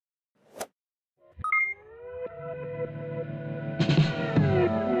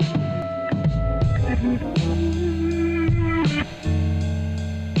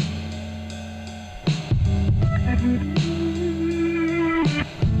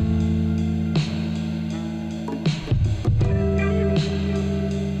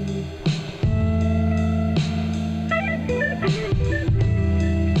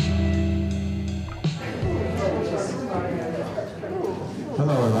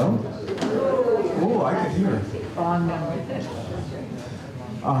Hello? Oh, I can hear.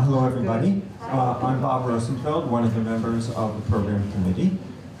 Hello, everybody. I'm Bob Rosenfeld, one of the members of the program committee,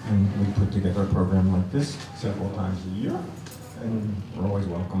 and we put together a program like this several times a year, and we're always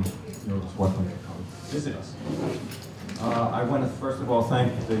welcome. You're welcome to come visit us. I want to first of all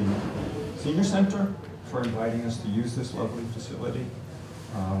thank the Senior Center for inviting us to use this lovely facility.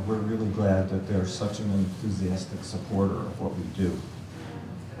 We're really glad that they're such an enthusiastic supporter of what we do.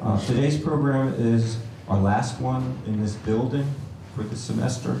 Today's program is our last one in this building for the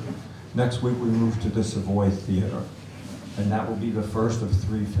semester. Next week we move to the Savoy Theater, and that will be the first of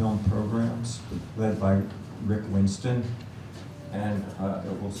 3 film programs led by Rick Winston, and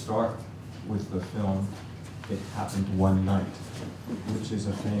it will start with the film It Happened One Night, which is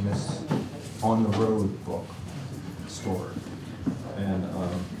a famous on-the-road book story. And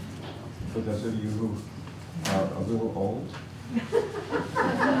for those of you who are a little old,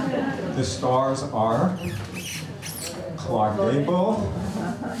 the stars are Clark Gable,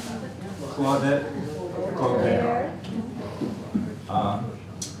 Claudette Colbert.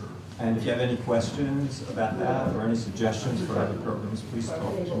 And if you have any questions about that or any suggestions for other programs, please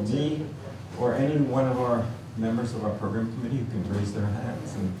talk to me or any one of our members of our program committee who can raise their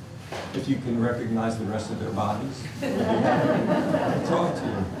hands. And if you can recognize the rest of their bodies, we'll be happy to talk to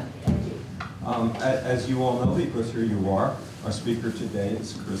you. As you all know, because here you are, our speaker today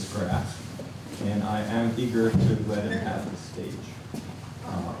is Chris Graff, and I am eager to let him have the stage.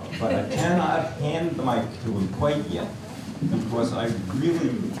 But I cannot hand the mic to him quite yet, because I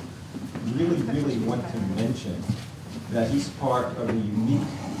really want to mention that he's part of a unique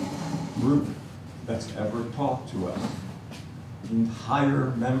group that's ever talked to us. The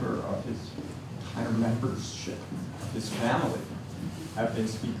entire entire membership of his family have been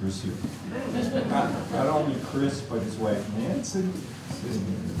speakers here. Not only Chris, but his wife Nancy, sitting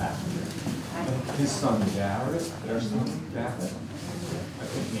in the back there. And his son Garrett, their son Garrett. I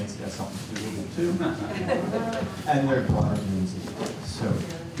think Nancy has something to do with it too. And their daughter Lindsay. So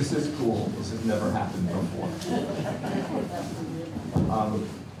this is cool. This has never happened before.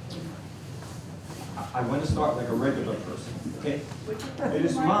 I want to start like a regular person, okay? It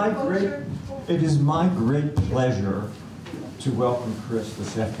is my great pleasure to welcome Chris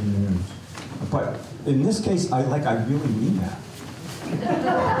this afternoon. But in this case, I really mean that.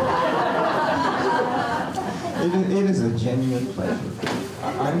 It is a genuine pleasure.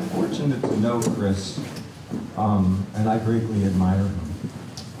 I'm fortunate to know Chris, and I greatly admire him.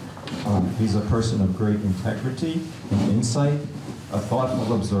 He's a person of great integrity and insight, a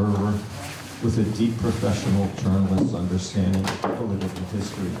thoughtful observer, with a deep professional journalist's understanding of political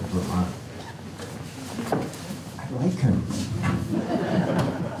history of Vermont. I like him.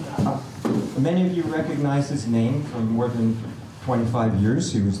 Many of you recognize his name from more than 25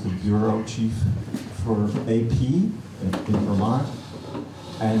 years. He was the bureau chief for AP in Vermont.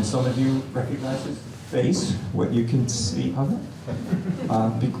 And some of you recognize his face, what you can see of it.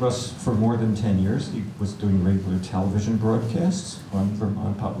 Because for more than 10 years, he was doing regular television broadcasts on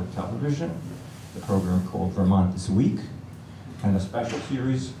Vermont Public Television, the program called Vermont This Week, and a special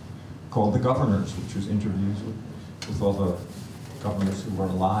series called The Governors, which was interviews with all the governors who were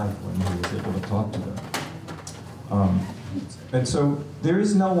alive when he was able to talk to them. And so there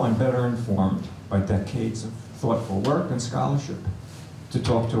is no one better informed by decades of thoughtful work and scholarship to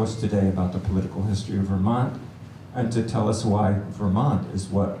talk to us today about the political history of Vermont and to tell us why Vermont is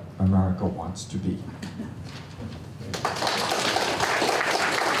what America wants to be.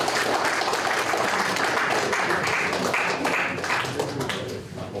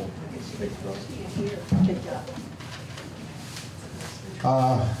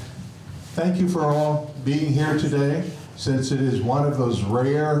 Thank you for all being here today, since it is one of those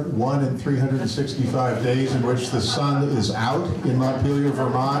rare 1 in 365 days in which the sun is out in Montpelier,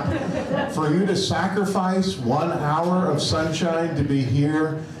 Vermont. For you to sacrifice 1 hour of sunshine to be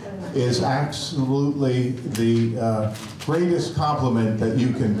here is absolutely the greatest compliment that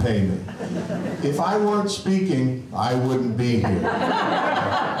you can pay me. If I weren't speaking, I wouldn't be here.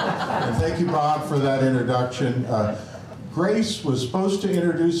 And thank you, Bob, for that introduction. Grace was supposed to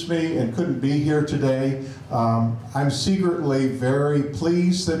introduce me and couldn't be here today. I'm secretly very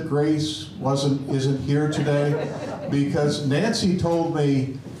pleased that Grace isn't here today, because Nancy told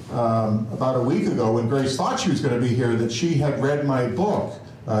me about a week ago, when Grace thought she was going to be here, that she had read my book,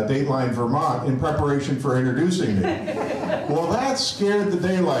 Dateline Vermont, in preparation for introducing me. Well, that scared the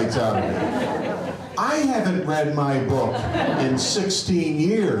daylights out of me. I haven't read my book in 16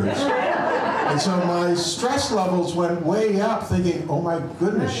 years. And so my stress levels went way up, thinking, oh my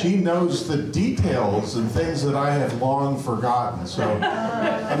goodness, she knows the details and things that I had long forgotten. So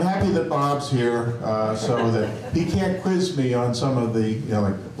I'm happy that Bob's here so that he can't quiz me on some of the,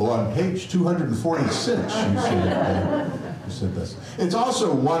 like, well, on page 246, you said this. It's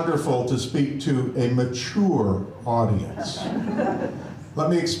also wonderful to speak to a mature audience. Let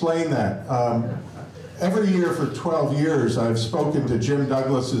me explain that. Every year for 12 years, I've spoken to Jim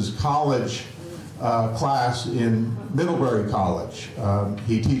Douglas's college class in Middlebury College.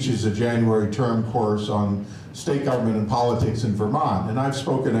 He teaches a January term course on state government and politics in Vermont, and I've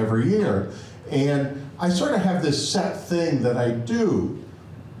spoken every year. And I sort of have this set thing that I do.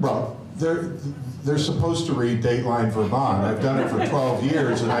 Well, they're supposed to read Dateline Vermont. I've done it for 12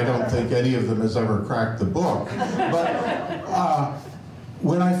 years, and I don't think any of them has ever cracked the book. But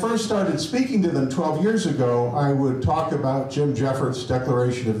when I first started speaking to them 12 years ago, I would talk about Jim Jeffords'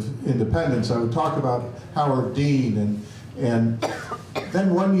 Declaration of Independence. I would talk about Howard Dean, and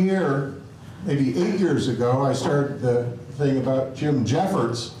then one year, maybe 8 years ago, I started the thing about Jim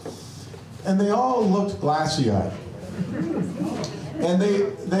Jeffords, and they all looked glassy-eyed. And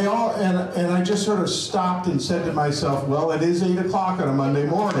and I just sort of stopped and said to myself, well, it is 8 o'clock on a Monday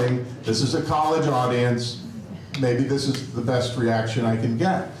morning. This is a college audience. Maybe this is the best reaction I can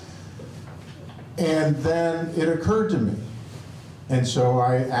get. And then it occurred to me. And so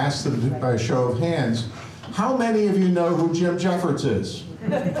I asked them by a show of hands, how many of you know who Jim Jeffords is?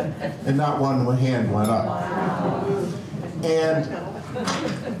 And not one hand went up. And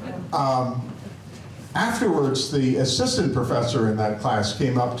afterwards, the assistant professor in that class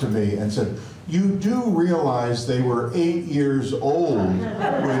came up to me and said, you do realize they were 8 years old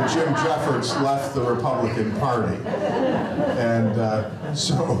when Jim Jeffords left the Republican Party. And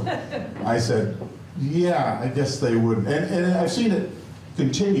so I said, yeah, I guess they wouldn't. And I've seen it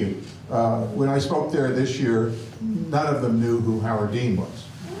continue. When I spoke there this year, none of them knew who Howard Dean was.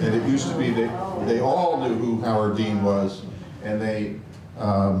 And it used to be that they all knew who Howard Dean was, and they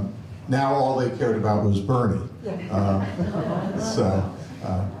now all they cared about was Bernie.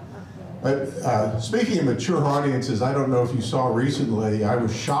 But speaking of mature audiences, I don't know if you saw recently, I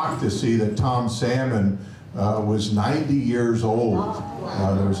was shocked to see that Tom Salmon was 90 years old.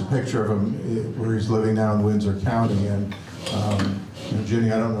 There was a picture of him where he's living now in Windsor County. And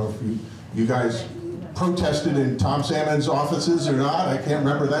Ginny, I don't know if you guys protested in Tom Salmon's offices or not. I can't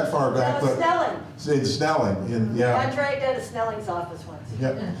remember that far back. But Snelling. In Snelling, yeah. I tried at Snelling's office once.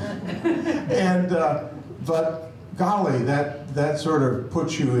 Yep. And, but golly, that sort of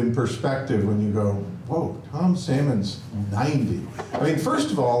puts you in perspective when you go, whoa, Tom Salmon's 90. I mean,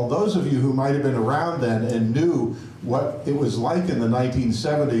 first of all, those of you who might have been around then and knew what it was like in the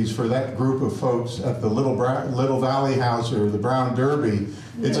 1970s for that group of folks at the Little Valley House or the Brown Derby,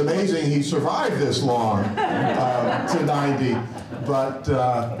 it's amazing he survived this long to 90. But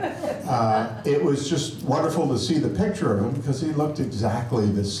it was just wonderful to see the picture of him because he looked exactly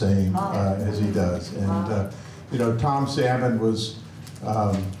the same as he does. And you know, Tom Salmon was,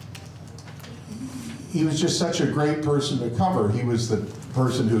 he was just such a great person to cover. He was the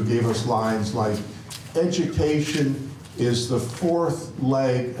person who gave us lines like, education is the fourth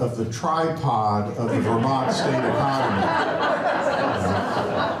leg of the tripod of the Vermont state economy.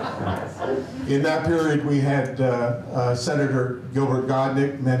 In that period, we had Senator Gilbert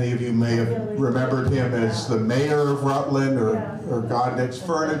Godnick. Many of you may have remembered him as the mayor of Rutland or Godnick's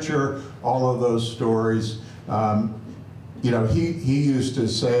Furniture, all of those stories. You know, he used to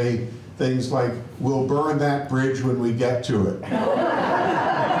say things like, we'll burn that bridge when we get to it.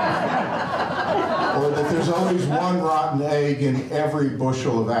 Or that there's always one rotten egg in every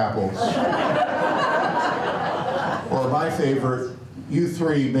bushel of apples. Or my favorite, you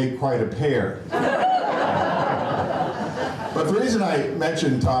three make quite a pair. But the reason I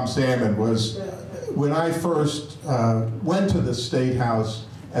mentioned Tom Salmon was when I first went to the State House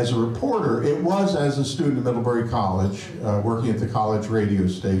as a reporter, it was as a student at Middlebury College, working at the college radio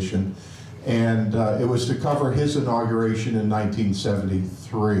station, and it was to cover his inauguration in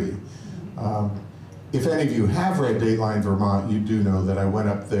 1973. If any of you have read Dateline Vermont, you do know that I went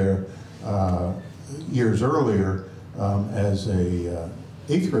up there years earlier as a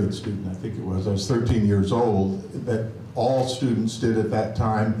 8th grade student, I think it was. I was 13 years old, that all students did at that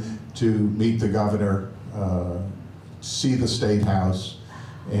time to meet the governor, see the State House,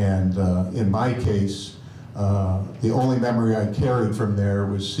 and in my case, the only memory I carried from there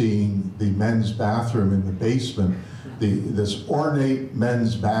was seeing the men's bathroom in the basement this ornate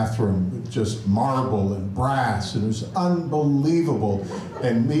men's bathroom with just marble and brass, and it was unbelievable.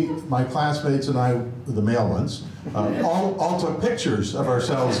 And my classmates and I, the male ones, all took pictures of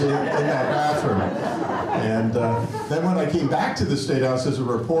ourselves in that bathroom. And then when I came back to the State House as a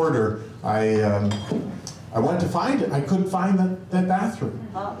reporter, I went to find it. I couldn't find that bathroom.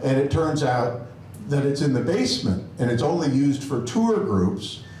 And it turns out that it's in the basement, and it's only used for tour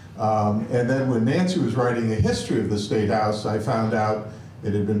groups. And then when Nancy was writing a history of the State House, I found out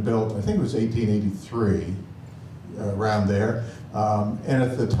it had been built, I think it was 1883, around there. And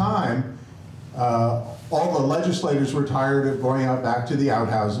at the time, all the legislators were tired of going out back to the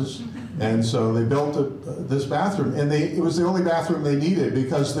outhouses, and so they built this bathroom. And it was the only bathroom they needed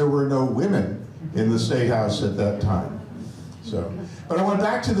because there were no women in the State House at that time. So, but I went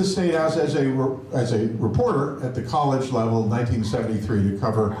back to the State House as a reporter at the college level in 1973 to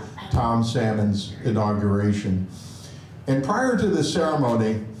cover Tom Salmon's inauguration. And prior to the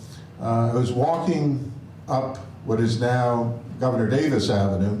ceremony, I was walking up what is now Governor Davis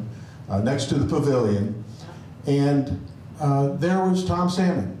Avenue, next to the pavilion, and there was Tom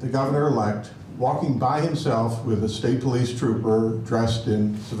Salmon, the governor-elect, walking by himself with a state police trooper dressed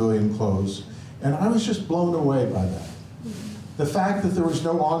in civilian clothes, and I was just blown away by that. The fact that there was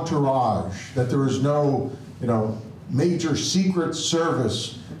no entourage, that there was no, major secret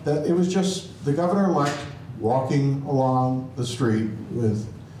service, that it was just the governor-elect walking along the street with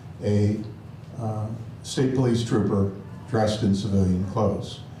a state police trooper dressed in civilian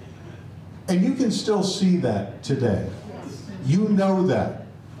clothes. And you can still see that today. You know that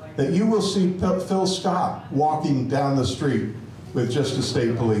you will see Phil Scott walking down the street with just a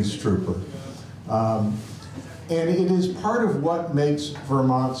state police trooper. And it is part of what makes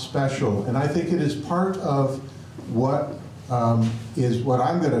Vermont special, and I think it is part of what is what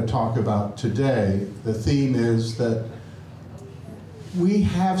I'm going to talk about today. The theme is that we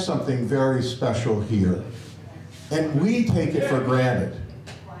have something very special here, and we take it for granted.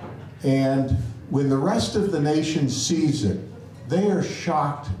 And when the rest of the nation sees it, they are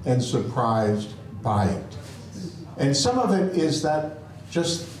shocked and surprised by it. And some of it is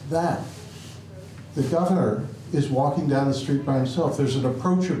just that. The governor is walking down the street by himself. There's an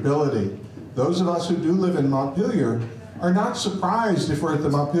approachability. Those of us who do live in Montpelier are not surprised if we're at the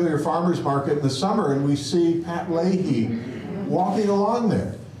Montpelier Farmers Market in the summer and we see Pat Leahy walking along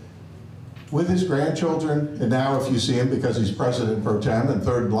there with his grandchildren. And now if you see him, because he's president pro tem and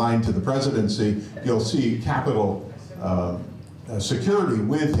third in line to the presidency, you'll see Capitol security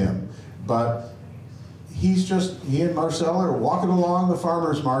with him. But he and Marcel are walking along the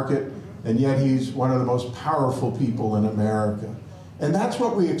farmers market, and yet he's one of the most powerful people in America. And that's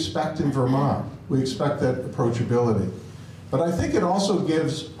what we expect in Vermont. We expect that approachability. But I think it also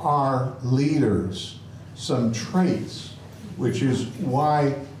gives our leaders some traits, which is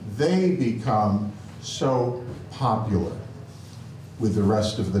why they become so popular with the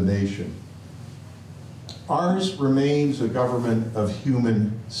rest of the nation. Ours remains a government of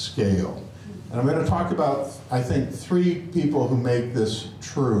human scale. And I'm going to talk about, I think, 3 people who make this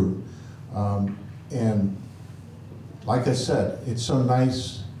true. And like I said, it's so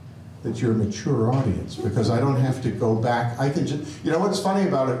nice that you're a mature audience, because I don't have to go back. I can just, what's funny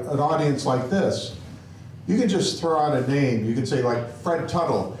about an audience like this, you can just throw out a name. You can say like Fred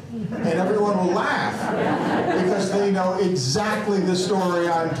Tuttle, and everyone will laugh because they know exactly the story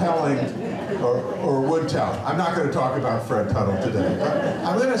I'm telling or would tell. I'm not going to talk about Fred Tuttle today.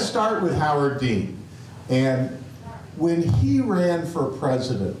 I'm going to start with Howard Dean. And when he ran for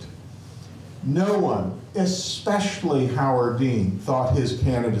president, no one, especially Howard Dean, thought his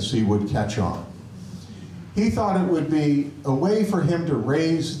candidacy would catch on. He thought it would be a way for him to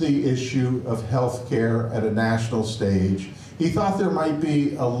raise the issue of health care at a national stage. He thought there might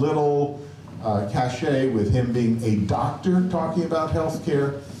be a little cachet with him being a doctor talking about health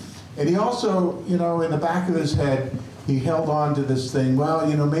care. And he also, in the back of his head, he held on to this thing, well,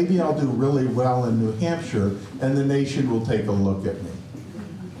 maybe I'll do really well in New Hampshire and the nation will take a look at me.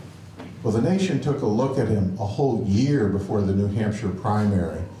 Well, the nation took a look at him a whole year before the New Hampshire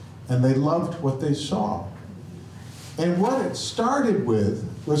primary, and they loved what they saw. And what it started with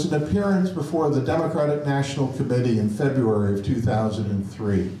was an appearance before the Democratic National Committee in February of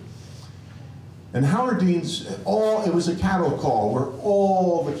 2003. And Howard Dean's, it was a cattle call where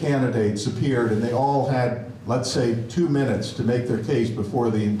all the candidates appeared, and they all had, let's say, 2 minutes to make their case before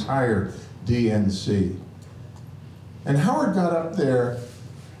the entire DNC. And Howard got up there,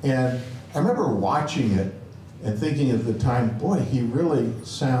 and I remember watching it and thinking at the time, boy, he really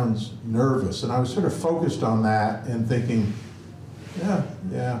sounds nervous. And I was sort of focused on that and thinking, yeah,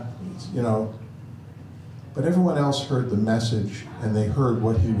 but everyone else heard the message and they heard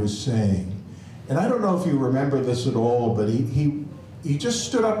what he was saying. And I don't know if you remember this at all, but he just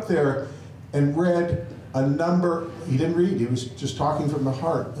stood up there and read a number, he didn't read, he was just talking from the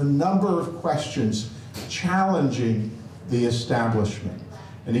heart, a number of questions challenging the establishment.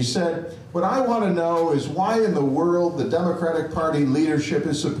 And he said, what I want to know is why in the world the Democratic Party leadership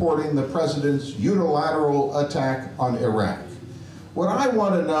is supporting the president's unilateral attack on Iraq. What I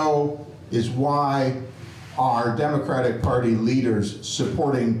want to know is why are Democratic Party leaders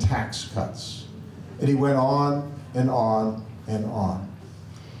supporting tax cuts? And he went on and on and on.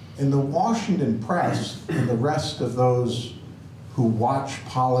 And the Washington press and the rest of those who watch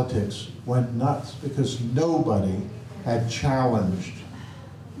politics went nuts because nobody had challenged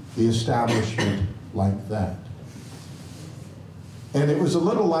the establishment like that. And it was a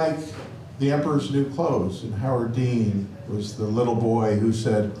little like The Emperor's New Clothes, and Howard Dean was the little boy who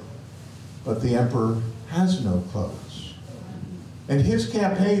said, but the emperor has no clothes. And his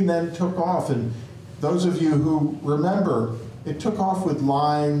campaign then took off, and those of you who remember, it took off with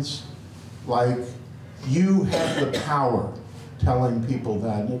lines like, you have the power, telling people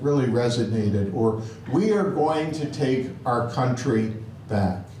that, and it really resonated, or we are going to take our country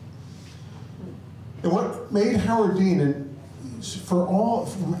back. And what made Howard Dean, and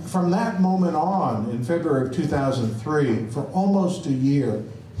from that moment on, in February of 2003, for almost a year,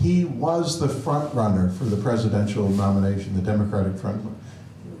 he was the front runner for the presidential nomination, the Democratic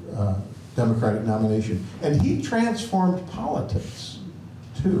nomination. And he transformed politics,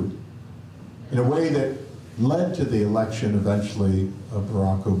 too, in a way that led to the election eventually of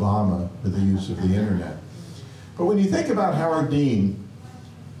Barack Obama with the use of the internet. But when you think about Howard Dean,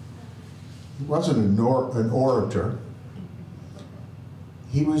 he wasn't an orator.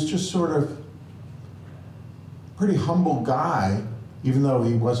 He was just sort of a pretty humble guy, even though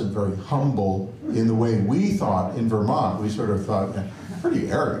he wasn't very humble in the way we thought in Vermont. We sort of thought, yeah, pretty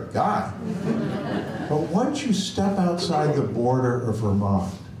arrogant guy. But once you step outside the border of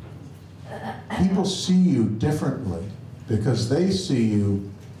Vermont, people see you differently because they see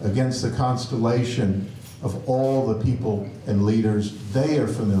you against the constellation of all the people and leaders they are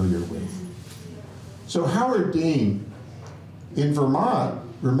familiar with. So Howard Dean, in Vermont,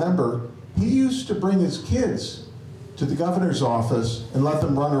 remember, he used to bring his kids to the governor's office and let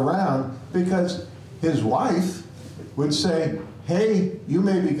them run around because his wife would say, hey, you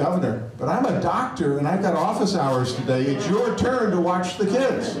may be governor, but I'm a doctor and I've got office hours today. It's your turn to watch the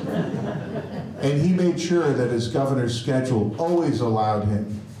kids. And he made sure that his governor's schedule always allowed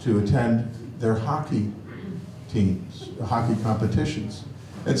him to attend their hockey teams, hockey competitions.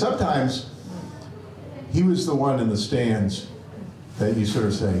 And sometimes he was the one in the stands that you sort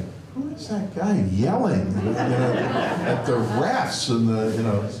of say, who is that guy yelling at the refs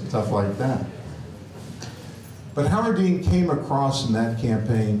and stuff like that. But Howard Dean came across in that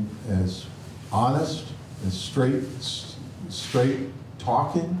campaign as honest, as straight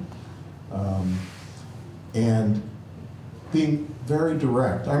talking, and being very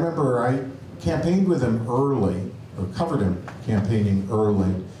direct. I remember I campaigned with him early, or covered him campaigning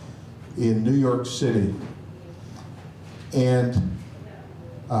early in New York City. And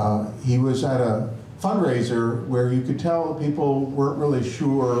he was at a fundraiser where you could tell people weren't really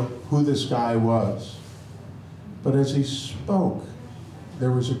sure who this guy was. But as he spoke,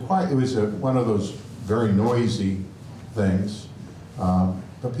 there was a quiet, it was one of those very noisy things,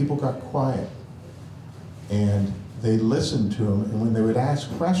 but people got quiet. And they listened to him, and when they would ask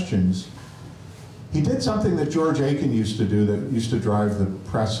questions, he did something that George Aiken used to do that used to drive the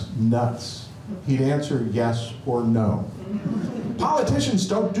press nuts. He'd answer yes or no. Politicians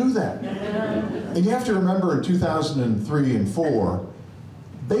don't do that. And you have to remember in 2003 and 4,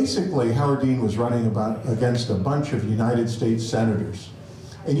 basically Howard Dean was running against a bunch of United States senators.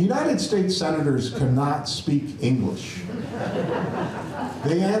 And United States senators cannot speak English.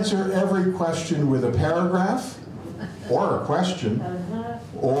 They answer every question with a paragraph or a question,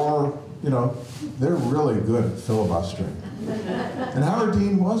 or, they're really good at filibustering. And Howard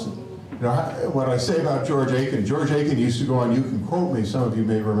Dean wasn't. What I say about George Aiken used to go on You Can Quote Me. Some of you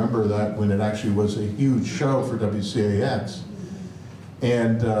may remember that when it actually was a huge show for WCAX.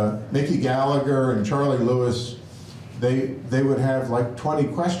 And Mickey Gallagher and Charlie Lewis, they would have like 20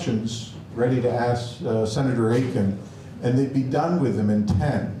 questions ready to ask Senator Aiken, and they'd be done with them in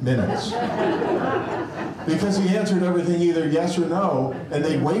 10 minutes. Because he answered everything either yes or no, and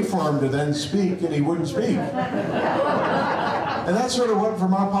they'd wait for him to then speak, and he wouldn't speak. And that's sort of what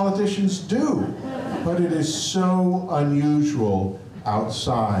Vermont politicians do. But it is so unusual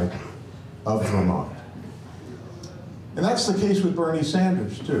outside of Vermont. And that's the case with Bernie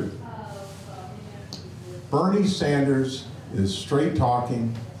Sanders, too. Bernie Sanders is straight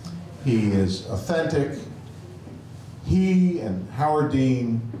talking, he is authentic. He and Howard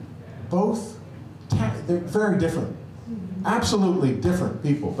Dean, both, they're very different, absolutely different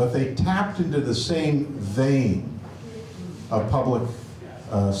people, but they tapped into the same vein of public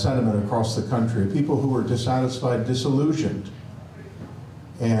sentiment across the country, people who were dissatisfied, disillusioned.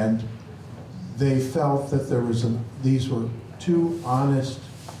 And they felt that there was these were two honest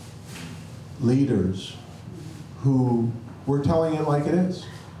leaders who were telling it like it is.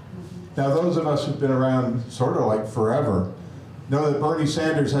 Now, those of us who've been around sort of like forever know that Bernie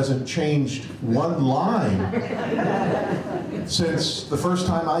Sanders hasn't changed one line since the first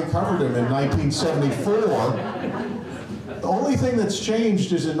time I covered him in 1974. The only thing that's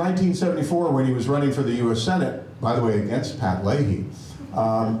changed is in 1974 when he was running for the U.S. Senate, by the way, against Pat Leahy.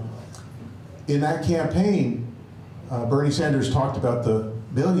 In that campaign, Bernie Sanders talked about the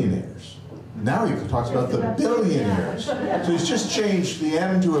billionaires. Now he talks about the billionaires. So he's just changed the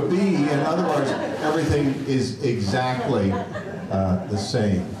M to a B, and otherwise everything is exactly the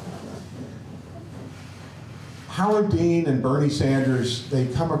same. Howard Dean and Bernie Sanders, they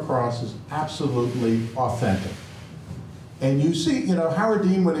come across as absolutely authentic. And you see, you know, Howard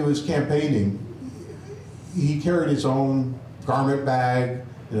Dean, when he was campaigning, he carried his own garment bag.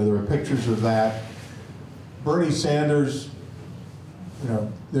 You know, there were pictures of that. Bernie Sanders, you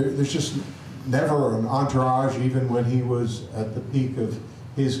know, there's just never an entourage, even when he was at the peak of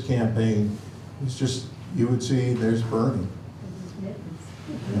his campaign. It's just, you would see, there's Bernie.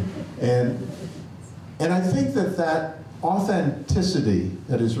 And I think that that authenticity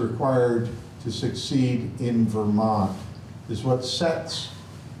that is required to succeed in Vermont is what sets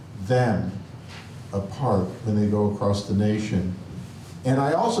them apart when they go across the nation. And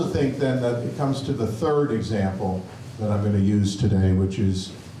I also think then that it comes to the third example that I'm going to use today, which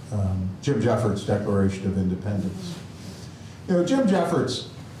is Jim Jeffords' Declaration of Independence. You know, Jim Jeffords,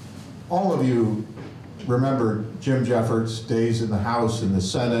 all of you remember Jim Jeffords' days in the House and the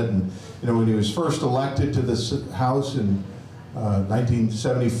Senate, and you know, when he was first elected to the House in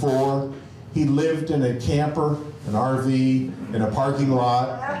 1974, he lived in a camper, an RV, in a parking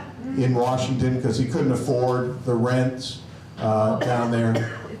lot in Washington because he couldn't afford the rents down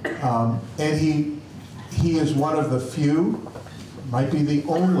there. And he is one of the few, might be the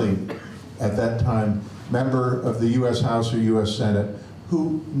only at that time, member of the U.S. House or U.S. Senate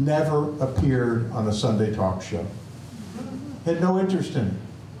who never appeared on a Sunday talk show. Had no interest in it.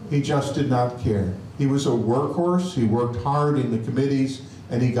 He just did not care. He was a workhorse, he worked hard in the committees,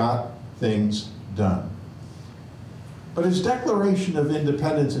 and he got things done. But his Declaration of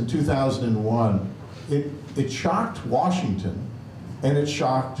Independence in 2001, it shocked Washington, and it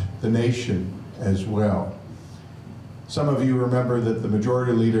shocked the nation as well. Some of you remember that the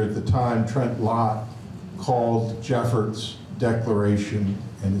majority leader at the time, Trent Lott, called Jeffords' declaration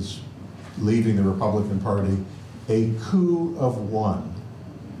and is leaving the Republican Party a coup of one,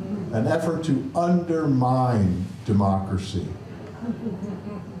 an effort to undermine democracy.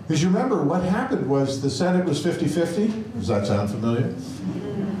 Because you remember what happened was the Senate was 50-50. Does that sound familiar?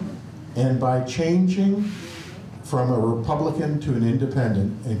 And by changing from a Republican to an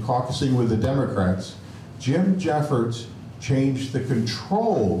independent and caucusing with the Democrats, Jim Jeffords changed the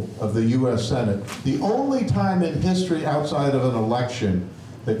control of the U.S. Senate. The only time in history outside of an election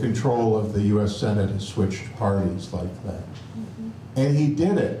that control of the U.S. Senate has switched parties like that. And he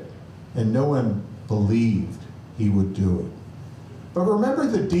did it, and no one believed he would do it. But remember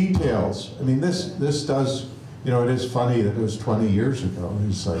the details. I mean, this does, you know, it is funny that it was 20 years ago.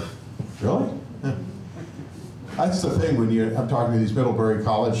 It's like, really? That's the thing when I'm talking to these Middlebury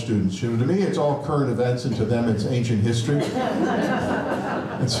College students. You know, to me, it's all current events, and to them, it's ancient history.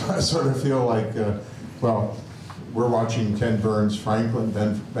 And so I sort of feel like, well, we're watching Ken Burns'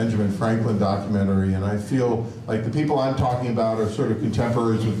 Benjamin Franklin documentary, and I feel like the people I'm talking about are sort of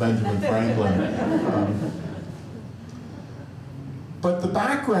contemporaries with Benjamin Franklin. But the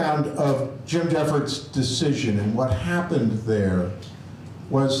background of Jim Jeffords' decision and what happened there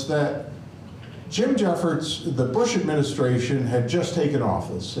was that Jim Jeffords, the Bush administration had just taken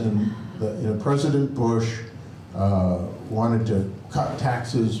office, and President Bush wanted to cut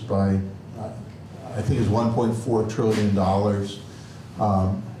taxes by, I think it was $1.4 trillion.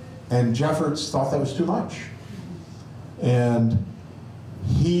 And Jeffords thought that was too much. And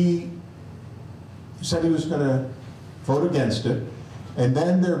he said he was going to vote against it. And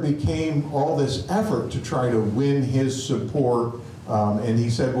then there became all this effort to try to win his support. And he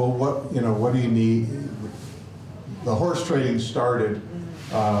said, well, what do you need? The horse trading started.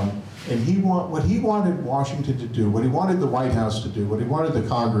 And what he wanted Washington to do, what he wanted the White House to do, what he wanted the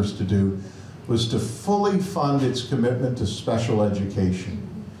Congress to do, was to fully fund its commitment to special education.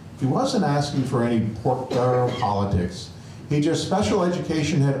 He wasn't asking for any pork barrel politics. Special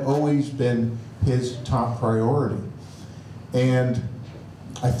education had always been his top priority. And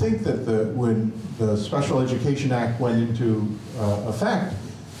I think that when the Special Education Act went into effect,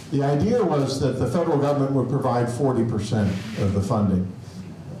 the idea was that the federal government would provide 40% of the funding,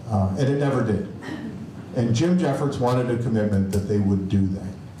 and it never did. And Jim Jeffords wanted a commitment that they would do that.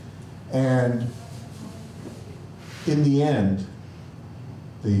 And in the end,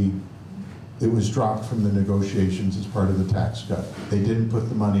 it was dropped from the negotiations as part of the tax cut. They didn't put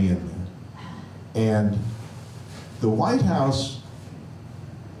the money in there. And the White House,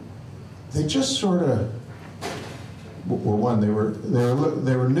 they just sort of, well, one, they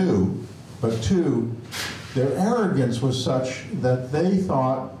were new, but two, their arrogance was such that they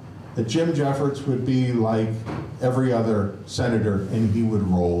thought that Jim Jeffords would be like every other senator and he would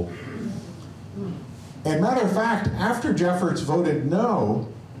roll. And matter of fact, after Jeffords voted no,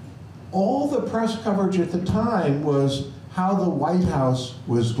 all the press coverage at the time was how the White House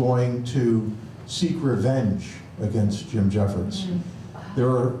was going to seek revenge against Jim Jeffords. There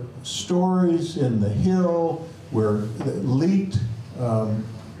were stories in The Hill where leaked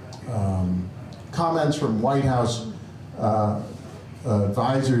comments from White House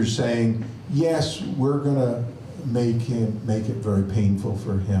advisors saying, yes, we're going to make it very painful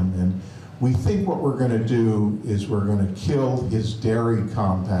for him, and we think what we're going to do is we're going to kill his dairy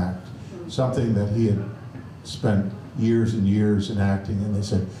compact, something that he had spent years and years enacting, and they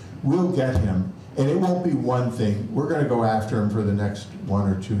said, we'll get him, and it won't be one thing, we're going to go after him for the next 1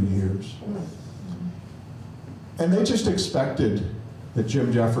 or 2 years. And they just expected that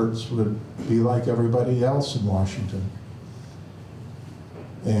Jim Jeffords would be like everybody else in Washington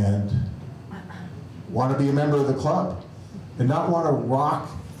and want to be a member of the club and not want to rock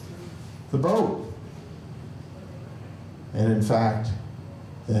the boat. And in fact,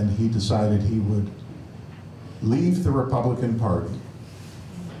 then he decided he would leave the Republican Party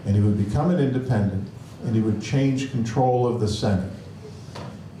and he would become an independent and he would change control of the Senate.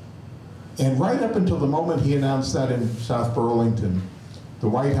 And right up until the moment he announced that in South Burlington, the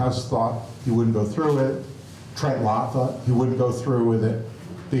White House thought he wouldn't go through it. Trent Lott thought he wouldn't go through with it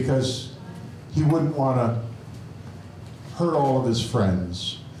because he wouldn't want to hurt all of his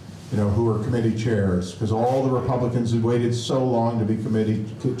friends, you know, who were committee chairs, because all the Republicans had waited so long to be committee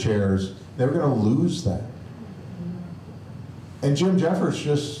chairs, they were going to lose that. And Jim Jeffords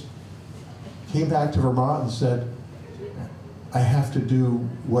just came back to Vermont and said, I have to do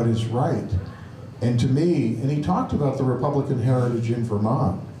what is right. And to me, and he talked about the Republican heritage in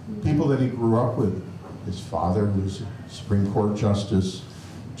Vermont, people that he grew up with. His father was a Supreme Court Justice,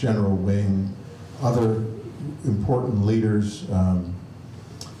 General Wing, other important leaders.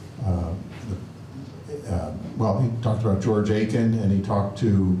 Well, he talked about George Aiken, and he talked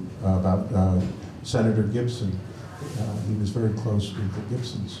about Senator Gibson. He was very close with the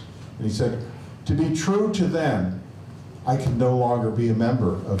Gibsons. And he said, to be true to them, I can no longer be a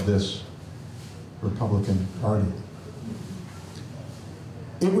member of this Republican Party.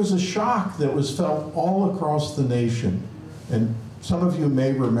 It was a shock that was felt all across the nation, and some of you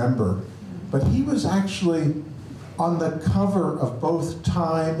may remember, but he was actually on the cover of both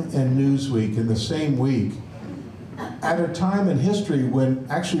Time and Newsweek in the same week, at a time in history when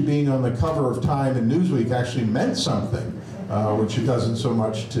actually being on the cover of Time and Newsweek actually meant something, which it doesn't so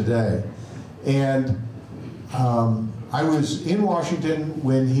much today. And I was in Washington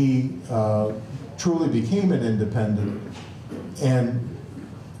when he truly became an independent, and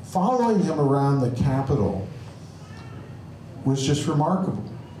following him around the Capitol was just remarkable.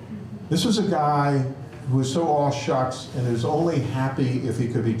 This was a guy who was so all shucks and was only happy if he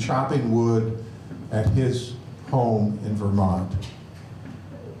could be chopping wood at his home in Vermont.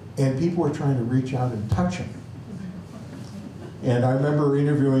 And people were trying to reach out and touch him. And I remember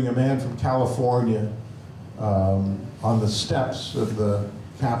interviewing a man from California on the steps of the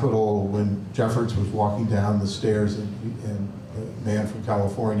Capitol when Jeffords was walking down the stairs, and the man from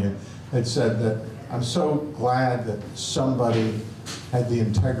California had said that, I'm so glad that somebody had the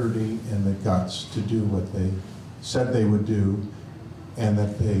integrity and the guts to do what they said they would do and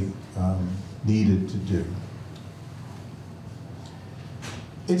that they needed to do.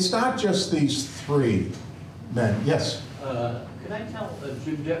 It's not just these three men. Yes? Can I tell a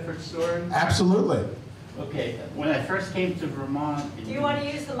Jim Jeffords story? Absolutely. Okay, when I first came to Vermont... Do you want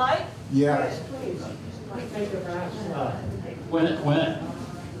to use the mic? Yeah. Yes, please. When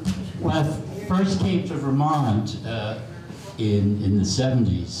I first came to Vermont in the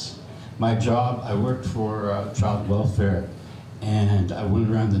 70s, my job, I worked for child welfare, And I went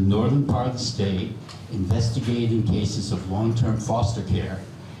around the northern part of the state investigating cases of long-term foster care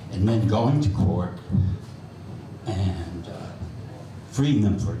and then going to court and freeing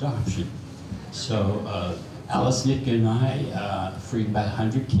them for adoption. So Alice, Nick, and I freed about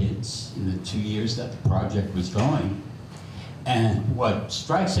 100 kids in the 2 years that the project was going. And what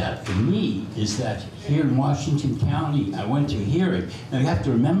strikes out for me is that here in Washington County, I went to a hearing. Now you have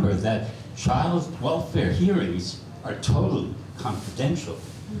to remember that child welfare hearings are totally confidential.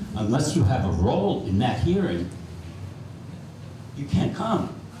 Unless you have a role in that hearing, you can't come.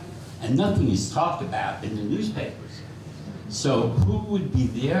 And nothing is talked about in the newspapers. So who would be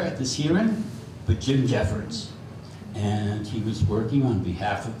there at this hearing but Jim Jeffords? And he was working on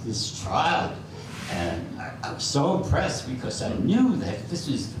behalf of this child. And I was so impressed because I knew that this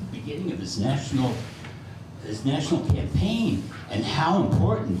was the beginning of his national campaign and how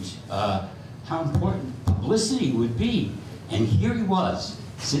important publicity would be. And here he was,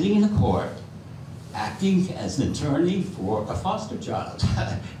 sitting in a court, acting as an attorney for a foster child.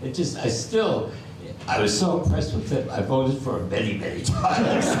 I was so impressed with it. I voted for him many, many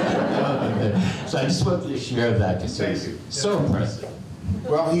times. So I just wanted to share that because it was so impressive.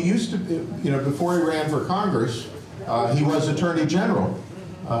 Well, he used to, before he ran for Congress, he was Attorney General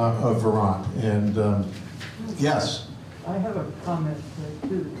of Vermont. And yes. I have a comment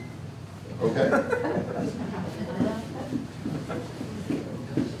too. Okay.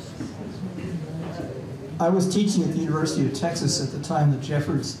 I was teaching at the University of Texas at the time that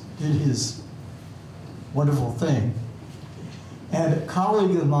Jeffords did his wonderful thing. And a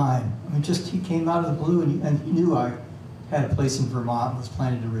colleague of mine, he came out of the blue and he knew I had a place in Vermont and was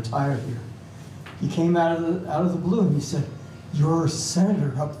planning to retire here. He came out of the blue and he said, "Your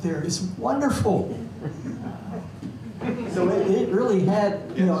senator up there is wonderful." So it really had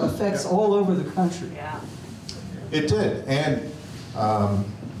effects all over the country. Yeah. It did. And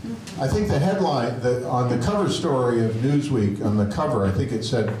I think the headline on the cover story of Newsweek, on the cover, I think it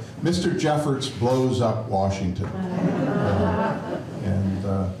said, "Mr. Jeffords blows up Washington."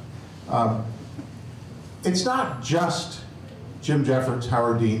 It's not just Jim Jeffords,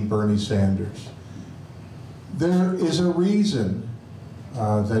 Howard Dean, Bernie Sanders. There is a reason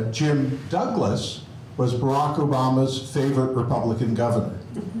that Jim Douglas was Barack Obama's favorite Republican governor.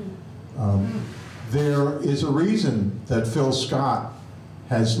 There is a reason that Phil Scott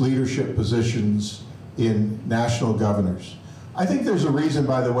has leadership positions in national governors. I think there's a reason,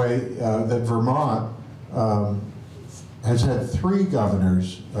 by the way, that Vermont has had 3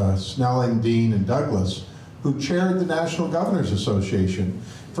 governors, Snelling, Dean, and Douglas, who chaired the National Governors Association.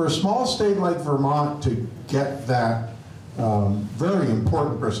 For a small state like Vermont to get that very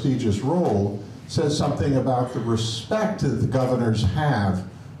important, prestigious role says something about the respect that the governors have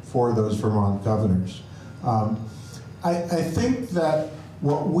for those Vermont governors. I think that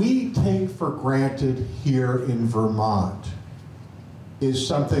what we take for granted here in Vermont is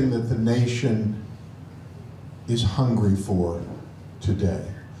something that the nation is hungry for today.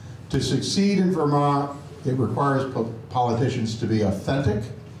 To succeed in Vermont, it requires politicians to be authentic,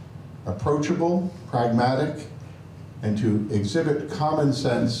 approachable, pragmatic, and to exhibit common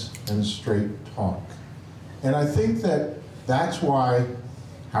sense and straight talk. And I think that that's why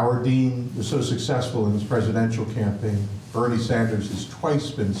Howard Dean was so successful in his presidential campaign. Bernie Sanders has twice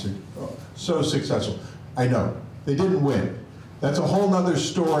been so successful. I know, they didn't win. That's a whole other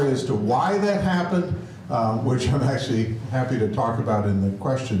story as to why that happened, which I'm actually happy to talk about in the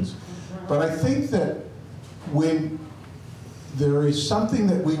questions. But I think that when there is something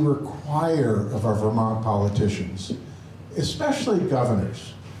that we require of our Vermont politicians, especially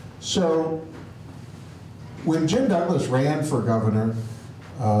governors. So when Jim Douglas ran for governor,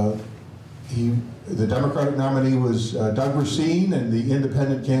 the Democratic nominee was Doug Racine, and the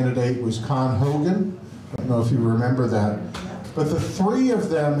independent candidate was Con Hogan. I don't know if you remember that. But the 3 of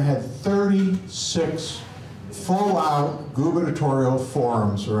them had 36 full-out gubernatorial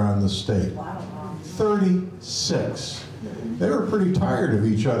forums around the state. 36. They were pretty tired of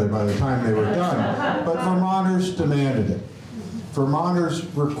each other by the time they were done, but Vermonters demanded it. Vermonters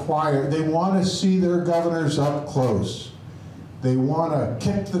they want to see their governors up close. They want to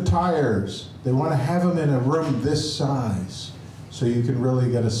kick the tires. They want to have them in a room this size so you can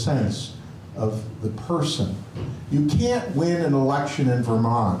really get a sense of the person. You can't win an election in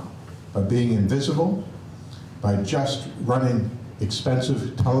Vermont by being invisible, by just running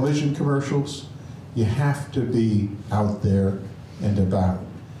expensive television commercials. You have to be out there and about.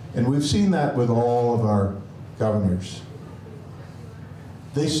 And we've seen that with all of our governors.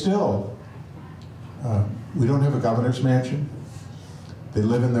 They still, we don't have a governor's mansion. They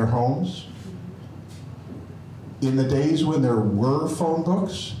live in their homes. in the days when there were phone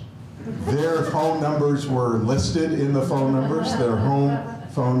books, their phone numbers were listed in the phone numbers, their home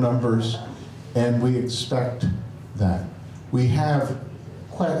phone numbers, and we expect that. We have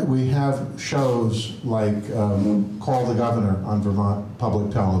shows like Call the Governor on Vermont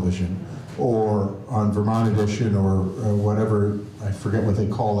Public Television, or on Vermont Edition, or whatever, I forget what they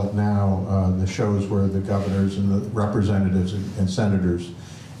call it now, the shows where the governors and the representatives and senators.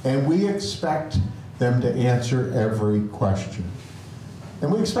 And we expect them to answer every question.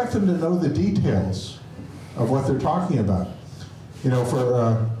 And we expect them to know the details of what they're talking about. You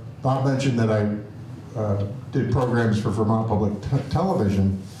know, Bob mentioned that I did programs for Vermont Public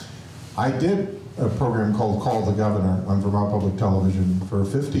Television. I did a program called Call the Governor on Vermont Public Television for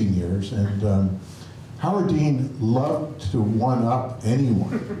 15 years, and Howard Dean loved to one-up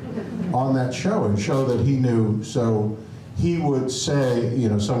anyone on that show and show that he knew. So he would say, you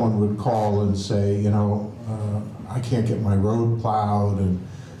know, someone would call and say, you know, I can't get my road plowed, and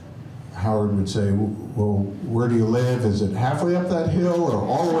Howard would say, well, where do you live? Is it halfway up that hill or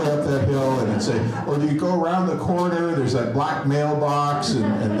all the way up that hill? And he'd say, or do you go around the corner, there's that black mailbox,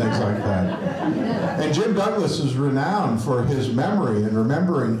 and things like that. And Jim Douglas is renowned for his memory and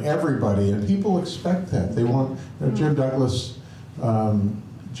remembering everybody, and people expect that. They want, you know, Jim Douglas,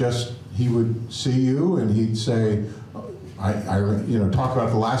 he would see you and he'd say, you know, talk about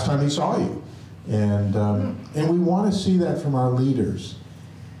the last time he saw you. And we want to see that from our leaders.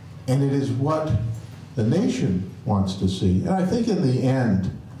 And it is what the nation wants to see. And I think in the end,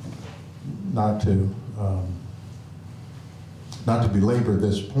 not to belabor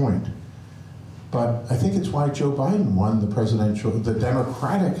this point, but I think it's why Joe Biden won the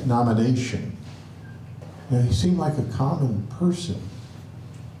Democratic nomination. You know, he seemed like a common person.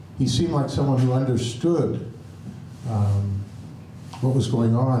 He seemed like someone who understood what was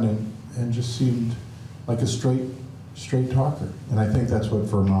going on and just seemed like a straight talker. And I think that's what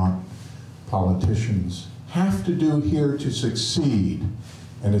Vermont politicians have to do here to succeed.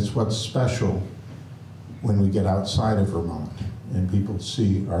 And it's what's special when we get outside of Vermont and people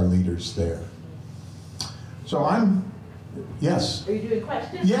see our leaders there. So yes. Are you doing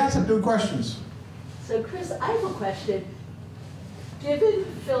questions? Yes, I'm doing questions. So Chris, I have a question. Given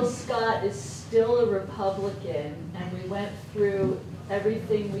Phil Scott is still a Republican, and we went through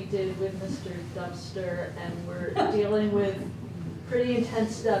everything we did with Mr. Dumpster, and we're dealing with pretty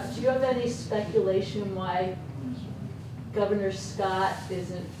intense stuff, do you have any speculation why Governor Scott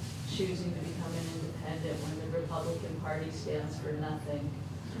isn't choosing to become an independent when the Republican Party stands for nothing?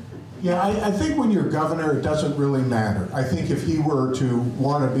 Yeah, I think when you're governor, it doesn't really matter. I think if he were to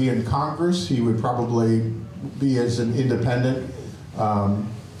want to be in Congress, he would probably be as an independent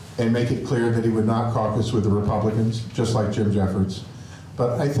and make it clear that he would not caucus with the Republicans, just like Jim Jeffords.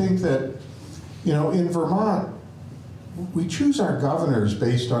 But I think that, you know, in Vermont, we choose our governors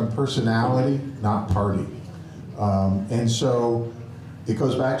based on personality, not party. And so it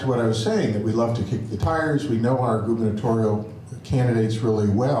goes back to what I was saying, that we love to kick the tires, we know our gubernatorial candidates really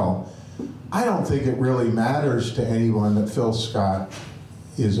well. I don't think it really matters to anyone that Phil Scott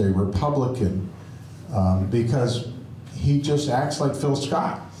is a Republican because he just acts like Phil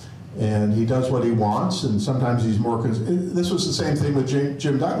Scott. And he does what he wants, and sometimes he's more, this was the same thing with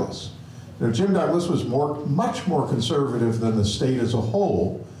Jim Douglas. You know, Jim Douglas was much more conservative than the state as a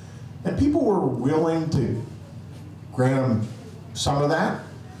whole, and people were willing to grant him some of that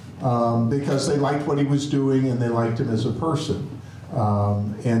because they liked what he was doing and they liked him as a person.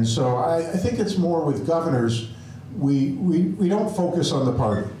 And so I think it's more with governors, we don't focus on the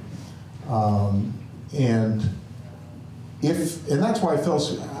party. And that's why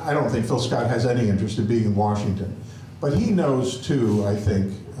I don't think Phil Scott has any interest in being in Washington. But he knows too, I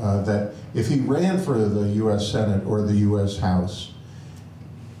think, that if he ran for the US Senate or the US House,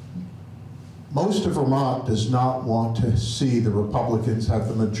 most of Vermont does not want to see the Republicans have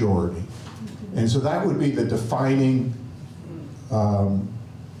the majority. And so that would be the defining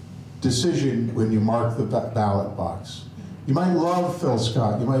decision when you mark the ballot box. You might love Phil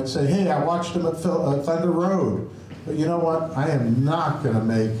Scott. You might say, hey, I watched him at Thunder Road. But you know what? I am not going to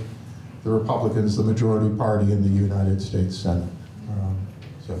make the Republicans the majority party in the United States Senate.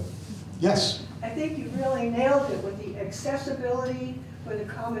 Yes? I think you really nailed it with the accessibility for the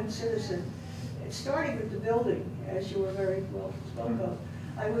common citizen. It started with the building, as you were very well spoke of.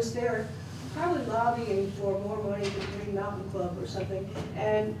 I was there probably lobbying for more money for the Green Mountain Club or something,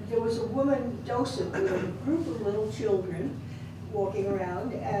 and there was a woman docent with a group of little children walking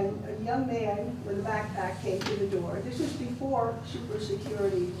around, and a young man with a backpack came to the door. This was before super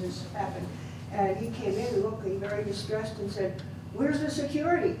security just happened. And he came in looking very distressed and said, where's the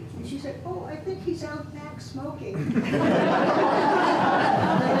security? And she said, oh, I think he's out back smoking.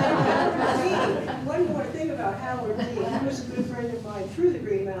 One more thing about Howard Lee. He was a good friend of mine through the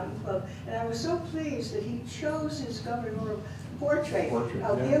Green Mountain Club, and I was so pleased that he chose his governorial portrait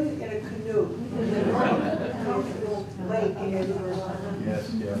of him in a canoe in the comfortable lake in Vermont.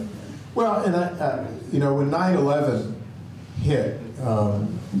 Yes, yeah. Well, and you know, when 9/11 hit,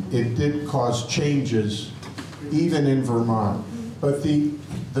 it did cause changes, even in Vermont. But the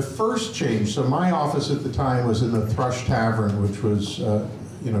first change, so my office at the time was in the Thrush Tavern, which was,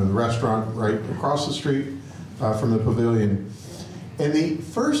 you know, the restaurant right across the street from the pavilion. And the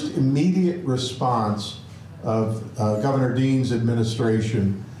first immediate response of Governor Dean's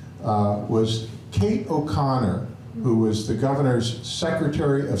administration was Kate O'Connor, who was the governor's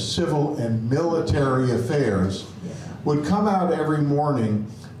Secretary of Civil and Military Affairs, would come out every morning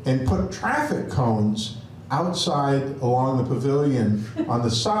and put traffic cones outside along the pavilion on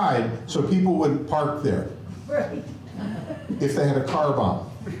the side so people wouldn't park there if they had a car bomb.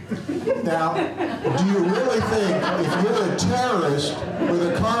 Now, do you really think if you're a terrorist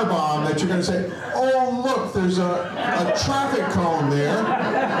with a car bomb that you're going to say, oh, look, there's a traffic cone there.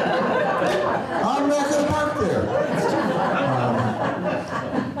 I'm not going to park there.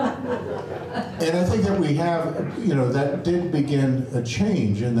 And I think that we have, you know, that did begin a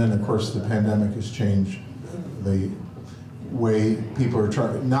change. And then, of course, the pandemic has changed the way people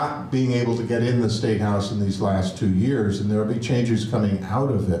are not being able to get in the State House in these last 2 years, and there will be changes coming out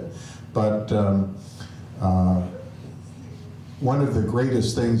of it. But one of the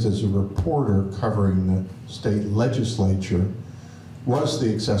greatest things as a reporter covering the state legislature was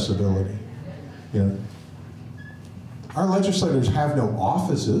the accessibility. You know, our legislators have no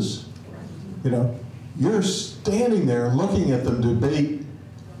offices. You know, you're standing there looking at them debate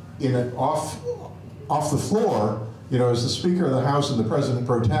in an off the floor. You know, as the Speaker of the House and the President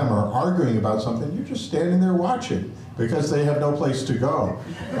Pro Tem are arguing about something, you're just standing there watching because they have no place to go.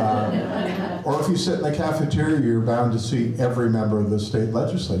 Or if you sit in the cafeteria, you're bound to see every member of the state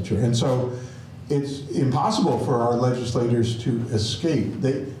legislature. And so it's impossible for our legislators to escape.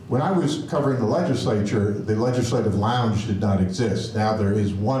 When I was covering the legislature, the legislative lounge did not exist. Now there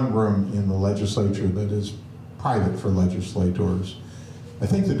is one room in the legislature that is private for legislators. I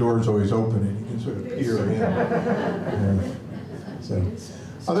think the door is always open and you can sort of peer in. So,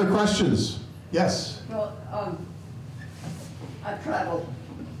 other questions? Yes? Well, I've traveled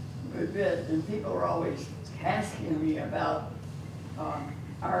a bit and people are always asking me about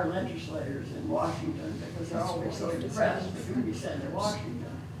our legislators in Washington because they're always so impressed with who we send to Washington.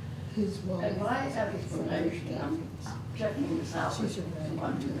 And my explanation, I'm checking this out with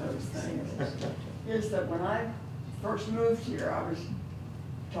someone who knows things, is that when I first moved here, I was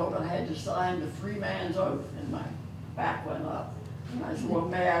told I had to sign the freeman's oath, and my back went up. And I said, well,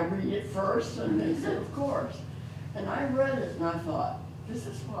 may I read it first? And they said, of course. And I read it, and I thought, this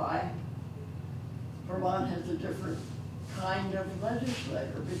is why Vermont has a different kind of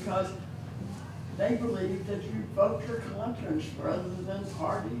legislator, because they believe that you vote your conscience rather than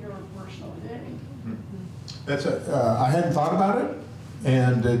party or personal gain. That's I hadn't thought about it,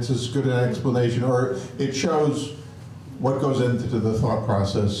 and it's as good an explanation, or it shows what goes into the thought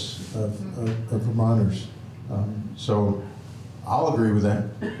process of Vermonters. So I'll agree with that.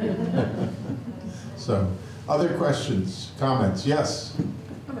 So, other questions, comments? Yes?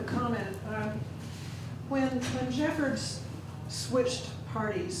 I have a comment. When Jeffords switched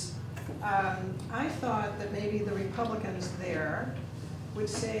parties, I thought that maybe the Republicans there would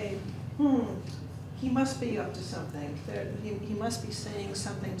say, he must be up to something. He must be saying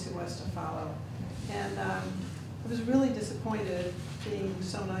something to us to follow. And I was really disappointed, being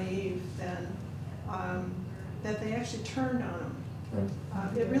so naive then, that they actually turned on him.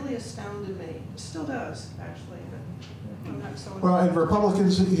 It really astounded me. It still does, actually, but I'm not so. Well, and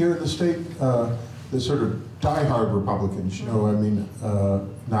Republicans here in the state, the sort of diehard Republicans, you know, I mean,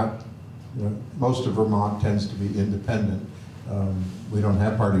 not, you know, most of Vermont tends to be independent. We don't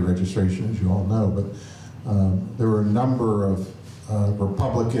have party registration, as you all know, but there were a number of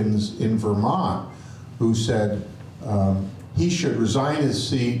Republicans in Vermont who said he should resign his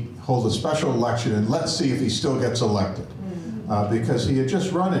seat, hold a special election, and let's see if he still gets elected. Because he had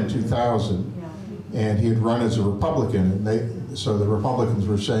just run in 2000, and he had run as a Republican, and so the Republicans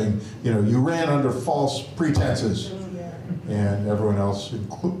were saying, you know, you ran under false pretenses. And everyone else,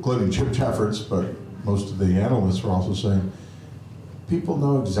 including Jim Jeffords, but most of the analysts were also saying, people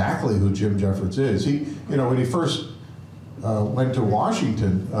know exactly who Jim Jeffords is. He, you know, when he first went to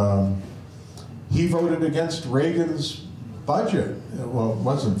Washington, he voted against Reagan's budget. Well, it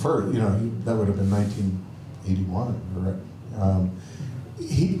wasn't first, you know, that would have been 1981, or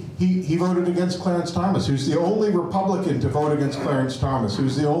He voted against Clarence Thomas, who's the only Republican to vote against Clarence Thomas,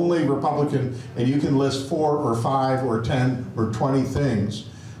 who's the only Republican, and you can list 4 or 5 or 10 or 20 things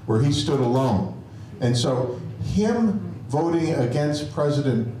where he stood alone. And so him voting against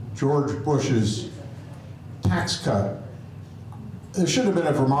President George Bush's tax cut, there should have been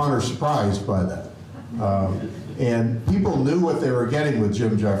a Vermonter surprised by that. And people knew what they were getting with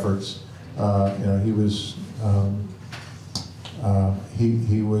Jim Jeffords. He was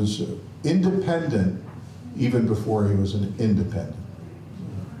he was independent even before he was an independent.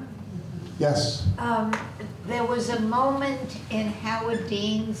 Yes? There was a moment in Howard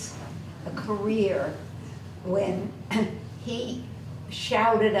Dean's career when he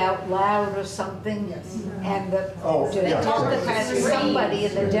shouted out loud or something, and somebody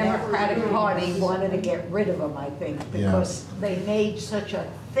in the Democratic Party wanted to get rid of him, I think, because they made such a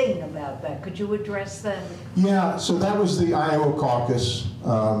thing about that. Could you address that? Yeah, so that was the Iowa caucus,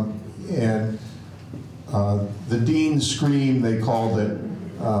 and the Dean Scream, they called it,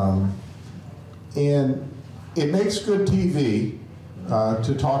 and it makes good TV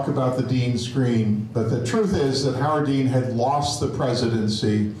to talk about the Dean Scream, but the truth is that Howard Dean had lost the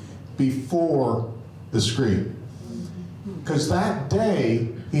presidency before the Scream. Because that day,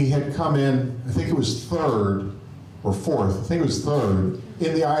 he had come in, I think it was 3rd or 4th, I think it was 3rd,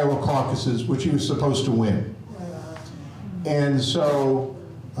 in the Iowa caucuses, which he was supposed to win. And so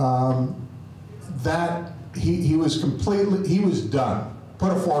he was done,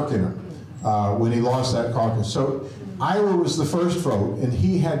 put a fork in him when he lost that caucus. So Iowa was the first vote, and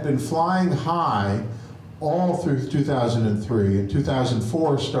he had been flying high all through 2003. In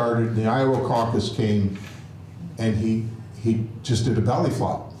 2004 started, the Iowa caucus came, and he just did a belly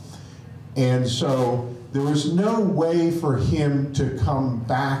flop. And so there was no way for him to come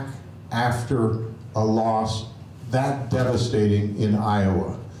back after a loss that devastating in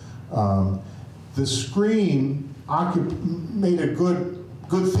Iowa. The Scream made a good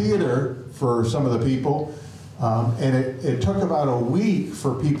theater for some of the people, and it took about a week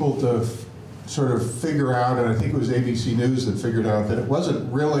for people to sort of figure out, and I think it was ABC News that figured out that it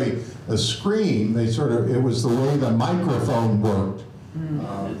wasn't really a scream. It was the way the microphone worked,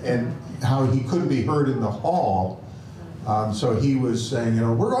 and how he couldn't be heard in the hall. So he was saying,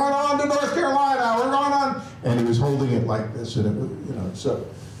 we're going on to North Carolina, we're going on, and he was holding it like this, and it was, so.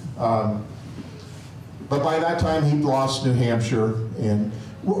 But by that time, he'd lost New Hampshire, and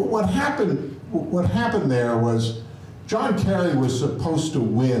what happened there was John Kerry was supposed to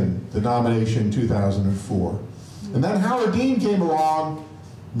win the nomination in 2004. And then Howard Dean came along,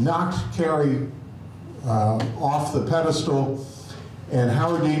 knocked Kerry off the pedestal, and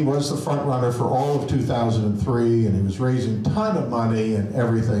Howard Dean was the front runner for all of 2003, and he was raising a ton of money and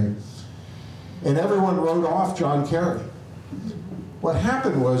everything. And everyone wrote off John Kerry. What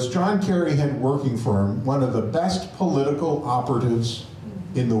happened was John Kerry had working for him one of the best political operatives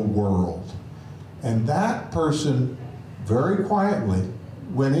in the world. And that person, very quietly,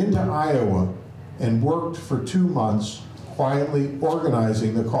 went into Iowa and worked for 2 months quietly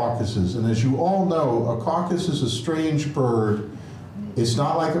organizing the caucuses. And as you all know, a caucus is a strange bird. It's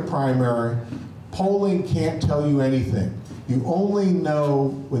not like a primary. Polling can't tell you anything. You only know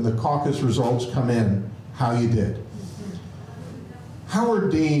when the caucus results come in how you did.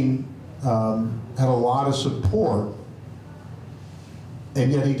 Howard Dean had a lot of support,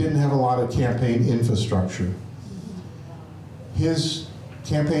 and yet he didn't have a lot of campaign infrastructure. His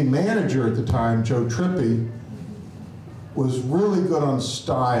campaign manager at the time, Joe Trippi, was really good on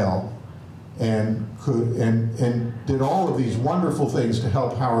style and did all of these wonderful things to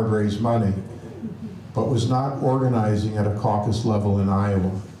help Howard raise money, but was not organizing at a caucus level in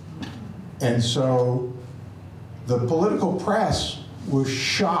Iowa. And so the political press was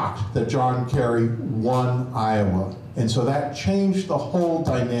shocked that John Kerry won Iowa. And so that changed the whole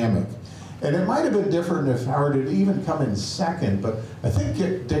dynamic. And it might have been different if Howard had even come in second, but I think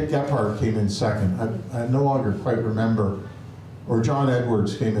Dick Gephardt came in second. I no longer quite remember. Or John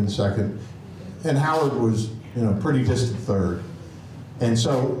Edwards came in second. And Howard was, pretty distant third. And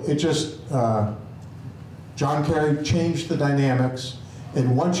so it just, John Kerry changed the dynamics.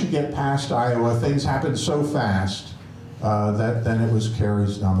 And once you get past Iowa, things happen so fast that then it was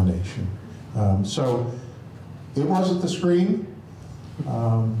Kerry's nomination. So it wasn't the Scream.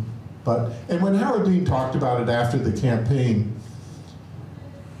 And when Howard Dean talked about it after the campaign,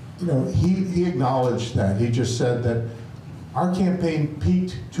 he acknowledged that. He just said that our campaign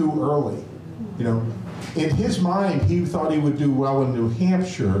peaked too early. In his mind, he thought he would do well in New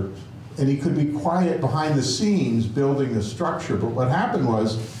Hampshire, and he could be quiet behind the scenes building the structure. But what happened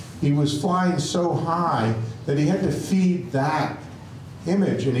was he was flying so high that he had to feed that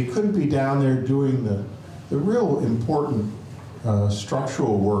image, and he couldn't be down there doing the real important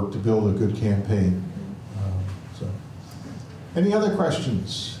structural work to build a good campaign. So, any other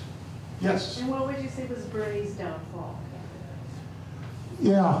questions? Yes? And what would you say was Bernie's downfall?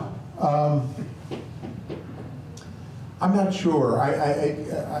 Yeah, I'm not sure.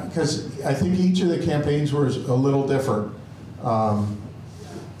 Because I think each of the campaigns was a little different.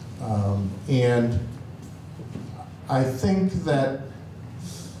 And I think that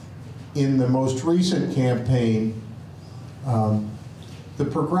in the most recent campaign, the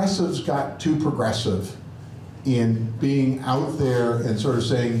progressives got too progressive in being out there and sort of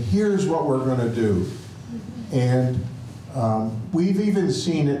saying, here's what we're going to do. And we've even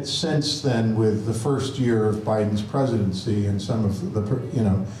seen it since then with the first year of Biden's presidency, and some of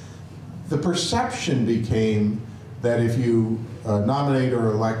the perception became that if you nominate or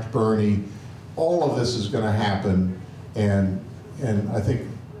elect Bernie, all of this is going to happen. And I think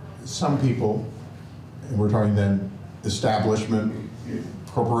some people, and we're talking then establishment,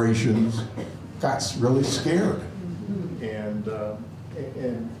 corporations, got really scared and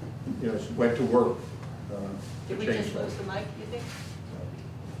went to work. Did we just lose the mic, you think?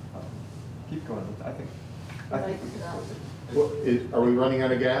 Keep going. I think. Well, are we running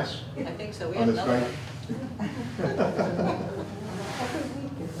out of gas? I think so. We On have this another mic?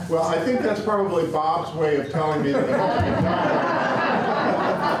 Well, I think that's probably Bob's way of telling me that.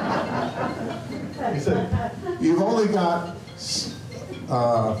 He said, you've only got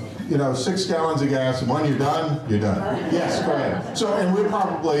 6 gallons of gas, and when you're done, you're done. Yes, go ahead. So, and we're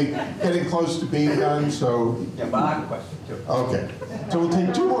probably getting close to being done, so. Yeah, but I have a question too. Okay. So we'll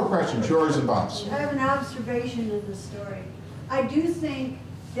take 2 more questions, yours and Bob's. I have an observation in the story. I do think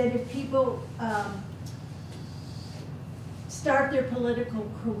that if people start their political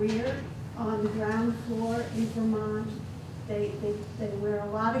career on the ground floor in Vermont, they wear a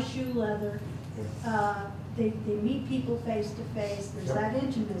lot of shoe leather. They meet people face to face. There's that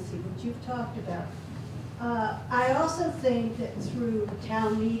intimacy that you've talked about. I also think that through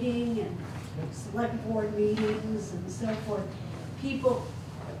town meeting and select board meetings and so forth, people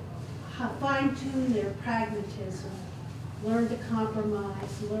fine-tune their pragmatism, learn to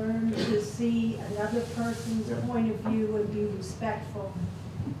compromise, learn to see another person's point of view and be respectful,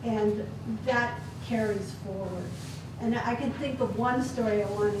 and that carries forward. And I can think of one story I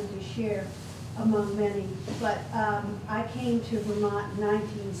wanted to share among many, but I came to Vermont in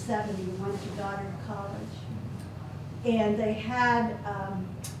 1970 and went to Goddard College, and they had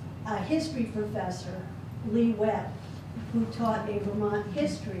a history professor, Lee Webb, who taught a Vermont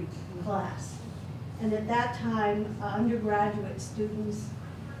history class. And at that time, undergraduate students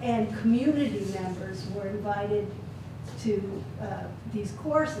and community members were invited to these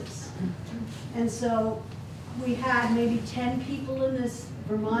courses. And so we had maybe 10 people in this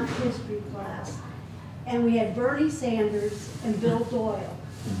Vermont history class, and we had Bernie Sanders and Bill Doyle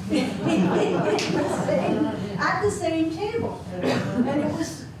at the same table. And it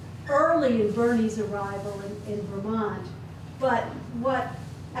was early in Bernie's arrival in Vermont, but what,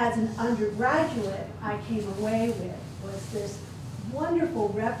 as an undergraduate, I came away with was this wonderful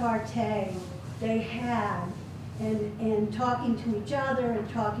repartee they had, and talking to each other, and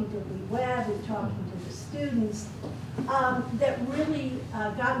talking to Lee Webb, and talking to the students, that really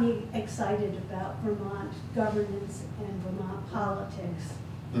got me excited about Vermont governance and Vermont politics.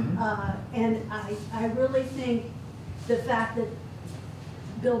 And I really think the fact that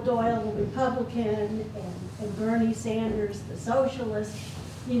Bill Doyle, the Republican, and Bernie Sanders, the socialist,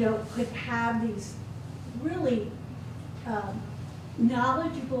 could have these really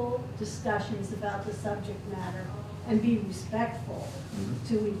knowledgeable discussions about the subject matter and be respectful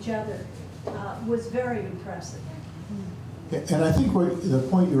to each other was very impressive. And I think the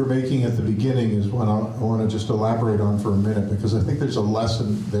point you were making at the beginning is one I want to just elaborate on for a minute, because I think there's a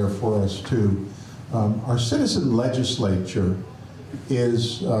lesson there for us too. Our citizen legislature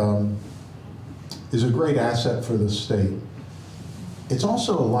is a great asset for the state. It's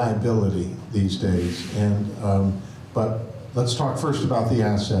also a liability these days, but let's talk first about the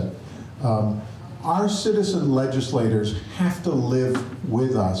asset. Our citizen legislators have to live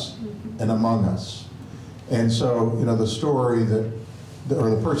with us and among us. And so, the story or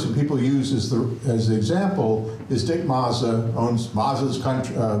the person people use as the example is Dick Mazza, owns Mazza's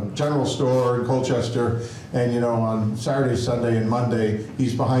General Store in Colchester, and on Saturday, Sunday, and Monday,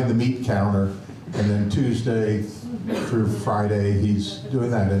 he's behind the meat counter, and then Tuesday through Friday, he's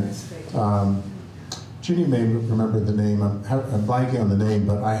doing that. And Ginny may remember the name. I'm blanking on the name,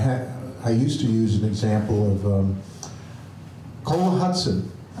 but I used to use an example of Cole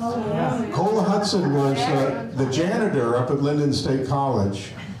Hudson Oh, yeah. Cola Hudson was the janitor up at Linden State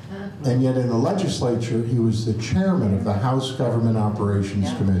College, and yet in the legislature, he was the chairman of the House Government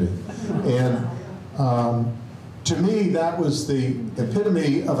Operations Committee. And to me, that was the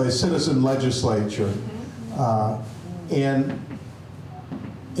epitome of a citizen legislature. And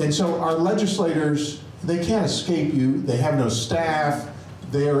so our legislators, they can't escape you. They have no staff.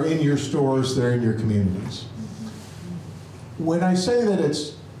 They are in your stores. They're in your communities. When I say that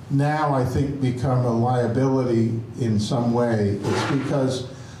it's now, I think, become a liability in some way, it's because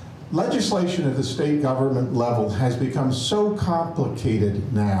legislation at the state government level has become so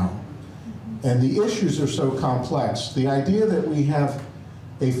complicated now, and the issues are so complex. The idea that we have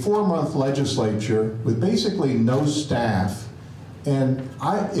a 4-month legislature with basically no staff, and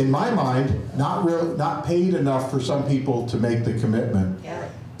in my mind, not paid enough for some people to make the commitment,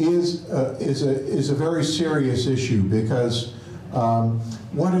 is a very serious issue, because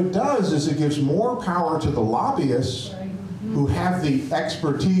what it does is it gives more power to the lobbyists who have the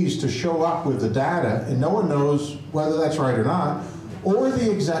expertise to show up with the data, and no one knows whether that's right or not, or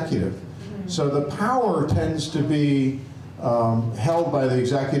the executive. So the power tends to be held by the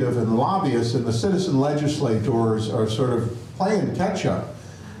executive and the lobbyists, and the citizen legislators are sort of playing catch-up.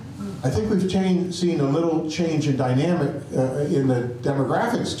 I think we've seen a little change in dynamic in the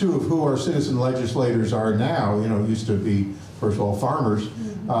demographics, too, of who our citizen legislators are now. You know, it used to be, first of all, farmers.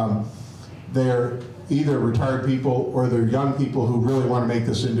 They're either retired people or they're young people who really want to make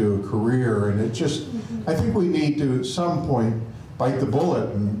this into a career. And it just, I think we need to, at some point, bite the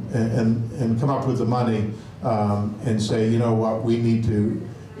bullet and come up with the money and say, you know what, we need to,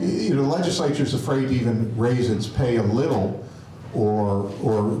 you know, the legislature's afraid to even raise its pay a little or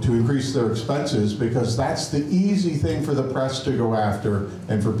to increase their expenses, because that's the easy thing for the press to go after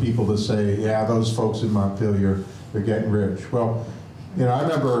and for people to say, yeah, those folks in Montpelier, they're getting rich. Well, you know, I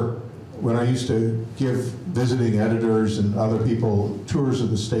remember when I used to give visiting editors and other people tours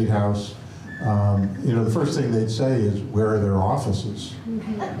of the State House, you know, the first thing they'd say is, where are their offices?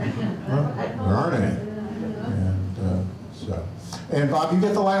 Well, there aren't any. And Bob, you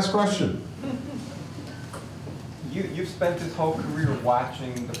get the last question. You've spent this whole career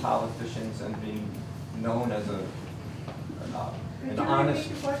watching the politicians and being known as an honest.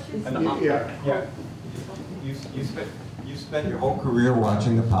 You spent your whole career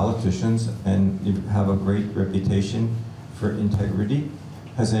watching the politicians, and you have a great reputation for integrity.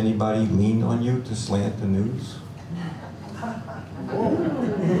 Has anybody leaned on you to slant the news?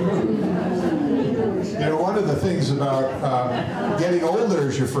 You know, one of the things about getting older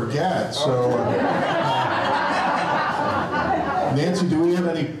is you forget. So, Nancy, do we have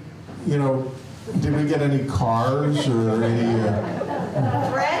any, you know, did we get any cars or any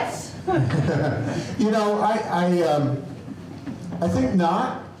Threats? You know, I think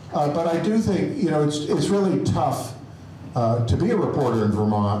not, but I do think, you know, it's really tough to be a reporter in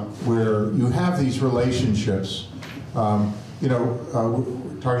Vermont where you have these relationships. You know,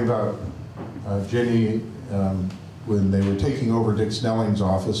 we're talking about Jenny when they were taking over Dick Snelling's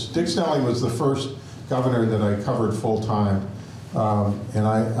office. Dick Snelling was the first governor that I covered full time, and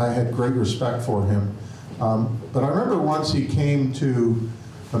I had great respect for him. But I remember once he came to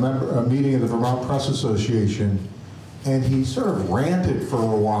a meeting of the Vermont Press Association, and he sort of ranted for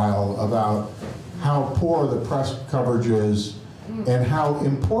a while about how poor the press coverage is and how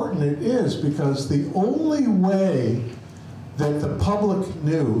important it is, because the only way that the public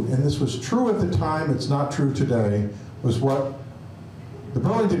knew, and this was true at the time, it's not true today, was what the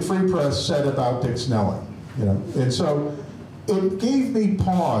Burlington Free Press said about Dick Snelling. You know? And so it gave me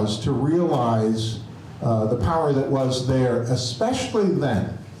pause to realize the power that was there, especially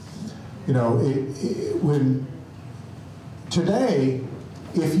then. You know, when today,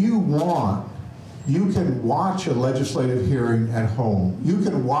 if you want, you can watch a legislative hearing at home. You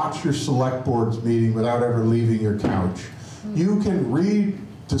can watch your select board's meeting without ever leaving your couch. You can read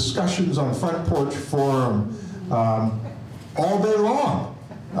discussions on Front Porch Forum all day long.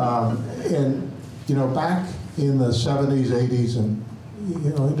 And, you know, back in the 70s, 80s, and, you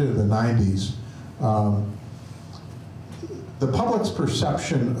know, into the 90s, the public's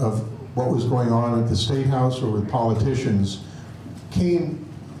perception of what was going on at the State House or with politicians came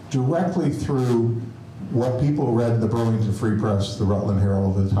directly through what people read in the Burlington Free Press, the Rutland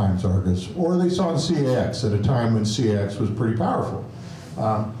Herald, the Times Argus, or they saw in CAX at a time when CAX was pretty powerful.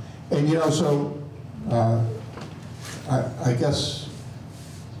 And you know, so I guess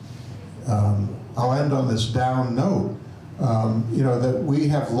I'll end on this down note. You know, that we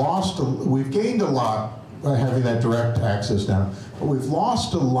have we've gained a lot by having that direct access now, but we've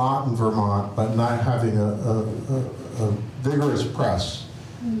lost a lot in Vermont by not having a vigorous press.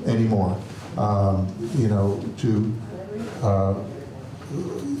 anymore. You know,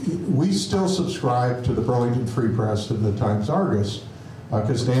 we still subscribe to the Burlington Free Press and the Times Argus,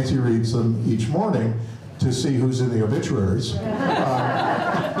 because Nancy reads them each morning to see who's in the obituaries.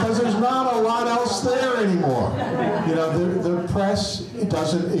 Because there's not a lot else there anymore. You know, the press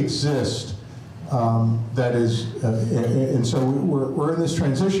doesn't exist. That is, and so we're in this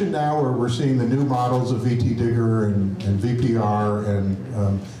transition now where we're seeing the new models of VT Digger and VPR, and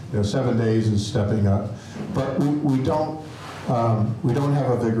you know, 7 Days is stepping up, but we don't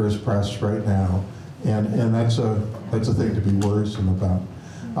have a vigorous press right now, and that's a thing to be worrisome about.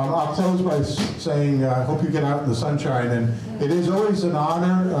 I'll close by saying I hope you get out in the sunshine, and it is always an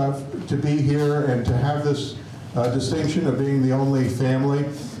honor to be here and to have this distinction of being the only family.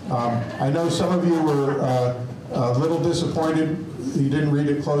 I know some of you were a little disappointed. You didn't read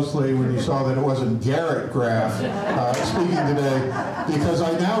it closely when you saw that it wasn't Garrett Graff speaking today, because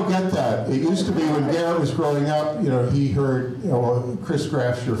I now get that. It used to be when Garrett was growing up, you know, he heard, you know, Chris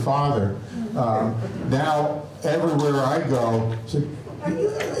Graff's your father. Now, everywhere I go, it's like,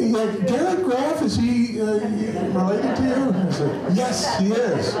 yeah, Garrett Graff, is he related to you? I said, yes, he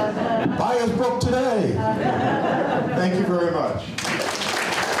is. Buy his book today. Thank you very much.